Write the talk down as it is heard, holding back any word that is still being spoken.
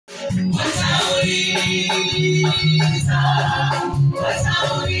Watauliza,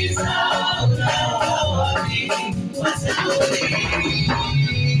 watauliza, unawapi? Watauliza,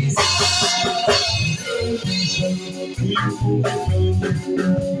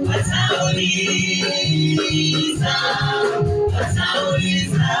 watauliza,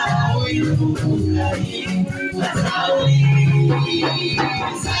 watauliza, huyu Mungai, watauliza,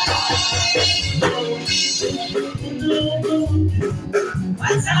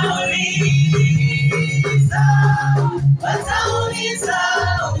 watauliza, watauliza,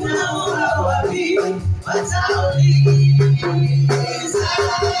 unaoga wapi? Watauliza,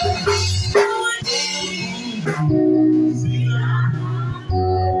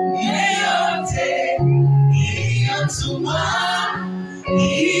 yeyote iliyotumwa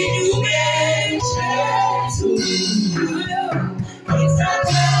kinyume chetu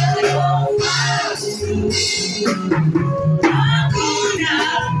itakayofaulu. Hakuna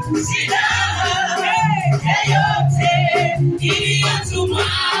silaha yeyote iliyotumwa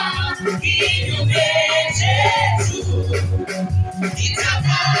kinyume chetu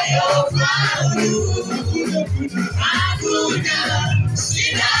itakayofaulu. Hakuna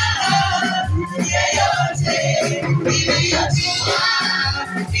silaha yeyote iliyotumwa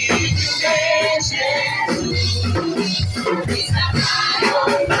kinyume chetu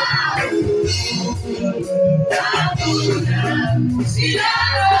itakayofaulu. Hakuna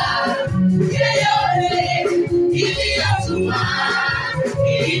silaha yeyote iliyotumwa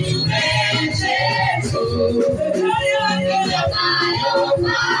kinyume chetu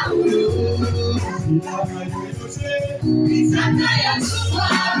itakayofaulu. Itakayotumwa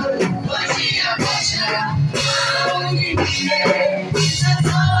kwa njia moja au nyingine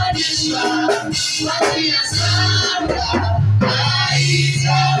itatawanyishwa kwa njia saba,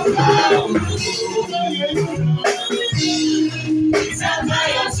 haitafaulu.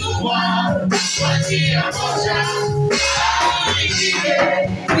 Itakayotumwa kwa njia moja au nyingine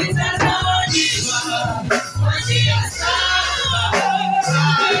itatawanyishwa kwa njia saba,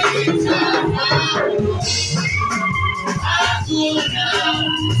 haitafaulu. Hakuna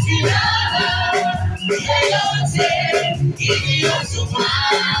silaha yeyote iliyotumwa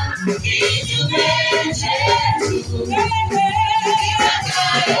kinyume chetu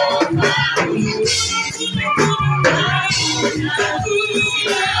itakayofaulu. Hakuna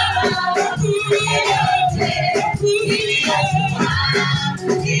silaha yeyote iliyotumwa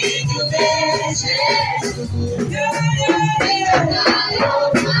kinyume chetu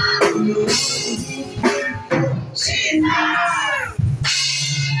itakayofaulu.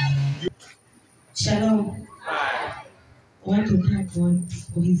 Shalom. I want to thank God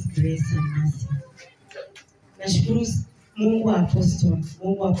for His grace and mercy. Nashukuru Mungu wa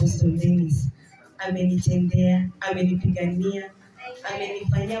Apostle Dennis. Amenitendea, amenipigania,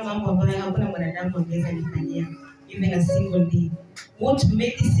 amenifanyia mambo ambayo hakuna mwanadamu angeweza nifanyia, even a single day. What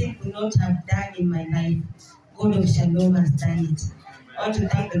medicine could not have done in my life, God of Shalom has done it. I want to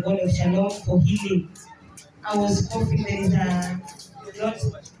thank the God of Shalom for healing. I was coughing. There is a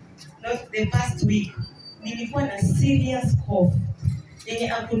not the past week, nilikuwa na serious cough.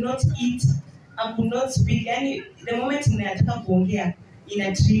 I could not eat, I could not speak. Yani, the moment ninataka kuongea,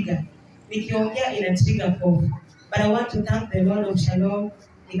 ina trigger. Nikiongea, ina trigger cough. But I want to thank the Lord of Shalom.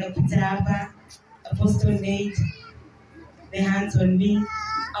 Nikakuta hapa, Apostle made the hands on me.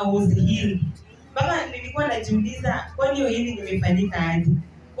 I was healed. Baba, nilikuwa najiuliza, kwani hiyo hili nimefanyika aje?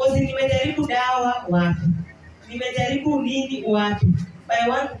 Kwa nimejaribu dawa wapi? Nimejaribu nini wapi? But I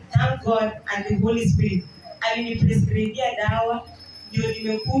want to thank God and the Holy Spirit. Aliniprescribia dawa, ndio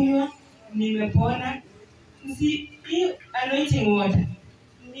nimekunywa, nimepona. See, anointing water,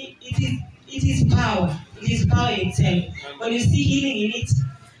 it is power. It is power itself. When you see healing in it,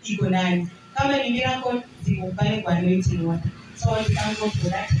 iko ndani. Kama ni miracle, ziko pale kwa anointing water. So I want to thank God for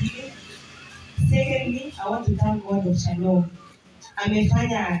that healing. Secondly, I want to thank God of Shalom.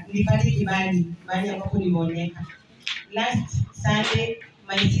 Amefanya nipate kibali mahali ambapo nimeoneka. Last Sunday,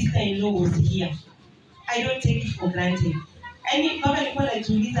 my sister-in-law was here. I don't take it for granted. Baba nilikuwa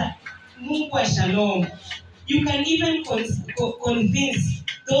najiuliza, Mungu wa Shalom, you can even convince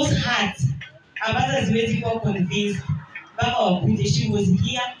those hearts ambazo haziwezi kuwa convinced. Baba wakuje, she was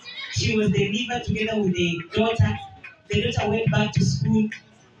here, she was delivered together with the daughter. The daughter went back to school,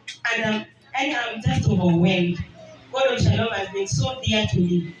 and I'm just overwhelmed. God of Shalom has been so dear to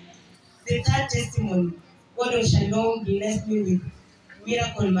me. The third testimony, God of Shalom blessed me with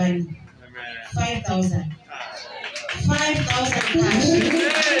miracle money. 5,000. 5,000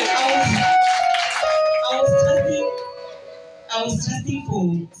 cash. I was trusting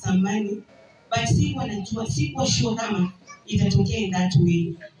for some money, but sikuwa sure kama itatokea in that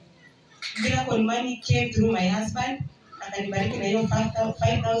way. Miracle money came through my husband. Akanibariki na hiyo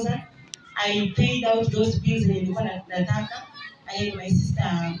 5,000. I paid out those bills zenye nilikuwa nataka. I had my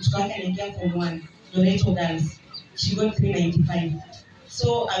sister, mtoto wake anaingia form 1, Loreto Girls. She got 395.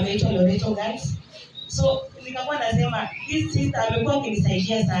 So ameitwa Loreto Girls. So nikakuwa nasema this sister amekuwa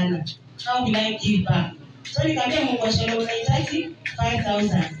akinisaidia sana. How will I give back? So nikamwambia Mungu ashalo unahitaji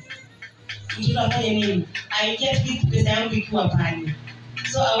 5,000. Mtoto afanye nini? I get this pesa yangu ikiwa pale.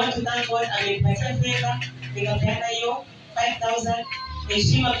 So I want to thank God amenipatia favor. Nikapeana hiyo 5,000.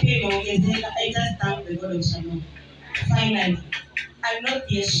 Heshima pia imeongezeka. I just thank the God of Shalom. Finally, I'll not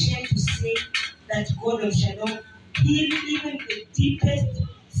be ashamed to say that God of Shalom healed even the deepest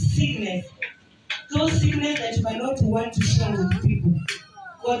sickness. Those sickness that you cannot want to share with people.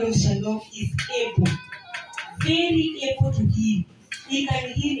 God of Shalom is able, very able to heal. He can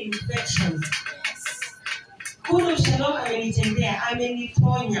heal infections. God of Shalom amenitendea,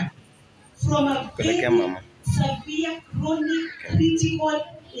 ameniponya from a very severe, chronic, critical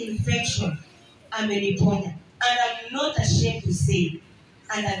infection. Ameniponya. And I'm not ashamed to say,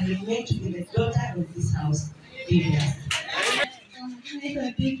 and I remain to be the daughter of this house. Be blessed.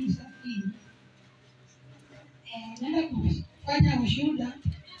 Naenda kufanya ushuhuda,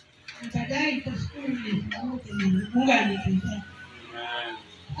 nikadai kwa shukuru Mungu alitendea.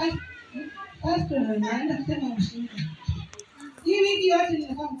 Pastor naenda kusema ushuhuda. Hii wiki yote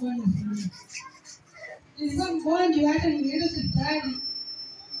nilikuwa mgonjwa sana. Nilikuwa mgonjwa hata nilienda hospitali.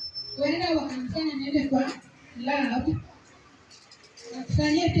 Wenda wakanifanya niende kwa lab.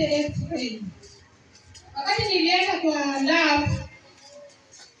 Wakifanyia X-ray. Wakati nilienda kwa lab,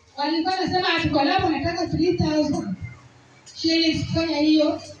 walikuwa nasema kwa lab wanataka 3,000 shillings kufanya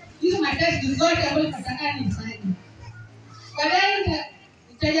hiyo. Hizo matest zote ambazo nataka nifanye. Baadaye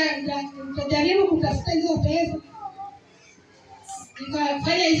nitajaribu kutafuta hizo pesa.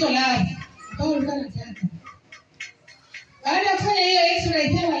 Nikafanya hizo lab. Kwa walikuwa nataka. Baada ya kufanya hiyo X-ray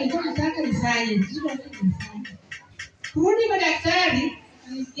tena walikuwa nataka nifanye. Kurudi kwa daktari,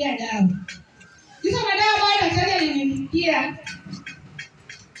 alinipigia dawa. Hizo madawa baada daktari alinipigia,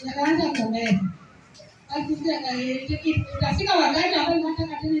 nikaanza kumeza. Ikafika wakati ambao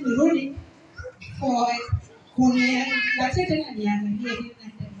nataka tena nirudi kwenye daktari tena niangalie hivi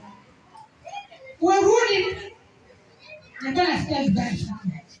nataka. Kurudi nilikuwa nasikia vibaya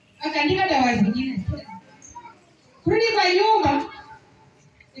sana. Akaandika dawa zingine. Kurudi kwa nyumba,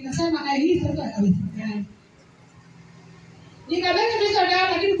 nikasema hii sasa haiwezekani. Nikabeba hizo dawa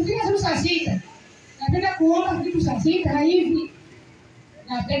lakini kufika saa 6. Napenda kuomba kitu saa 6 hivi.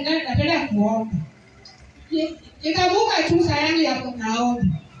 Napenda kuomba. Nikavuka tu saa yangu ya kuomba.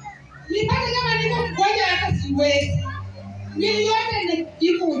 Nilipata kama niko mgonjwa hata siwezi. Mwili yote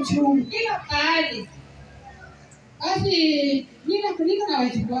niko uchungu, kila pahali. Basi niko na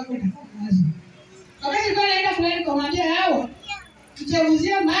wajibu wako nafanya. Wakati nilikuwa naenda fulani kumwambia hao,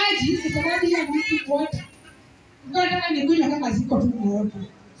 mchauzia maji kwa sababu ya mtu wote. Ndio nataka nikunywe kama ziko tu moto,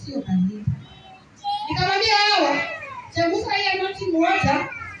 sio kanisa. Nikamwambia hao, chaguza hii maji moto,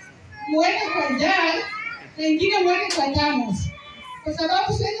 muweke kwa jar, na ingine muweke kwa thermos. Kwa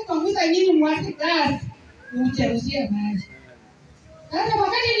sababu siwezi kuanguza nyinyi mwake gas, mchauzie maji. Sasa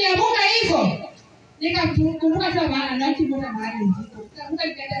wakati niamka hivyo, nikakumbuka tu maana na kimbona mahali ziko.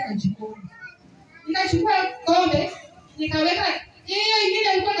 Nikaenda kwa jikoni. Nikachukua kombe, nikaweka hiyo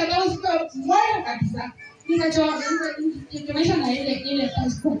ingine ilikuwa kama usiku moto kabisa. Nikachomesha na ile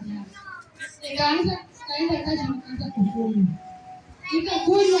passport yangu. Nikaanza kazi nikaanza kukunywa.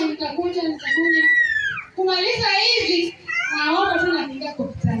 Nikakunywa. Kumaliza hivi, naomba tu napiga kwa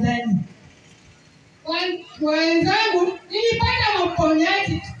kitandani. Wenzangu, nilipata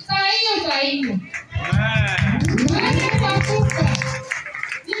maponyaji saa hiyo. Baada ya kufa,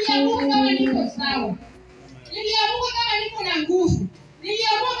 niliamua kama niko sawa. Niliamua kama niko na nguvu.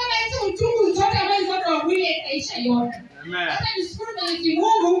 Niliamua kama hizo uchungu zote ambazo ziko mwili itaisha yote. Hata nishukuru Mwenyezi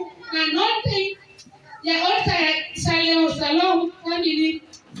Mungu na anointing ya altar ya Shalom family.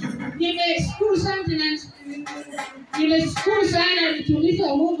 Nimeshukuru sana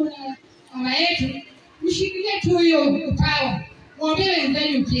nituliza Mungu na mama yetu. Mshikilie tu hiyo power. Mwambie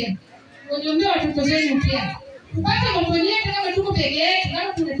wenzenu pia. Mwambie watoto wenu pia. Kupata maponyaji kama tuko peke yetu,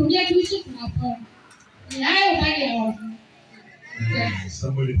 kama tunatumia tuishi tunapona. Ni hayo upande wa watu.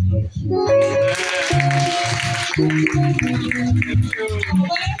 Somebody loves you.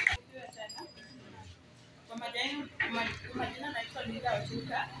 Kwa majina naitwa Linda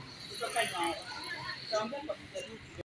Ochuka kutoka Nyayo. Tutaongea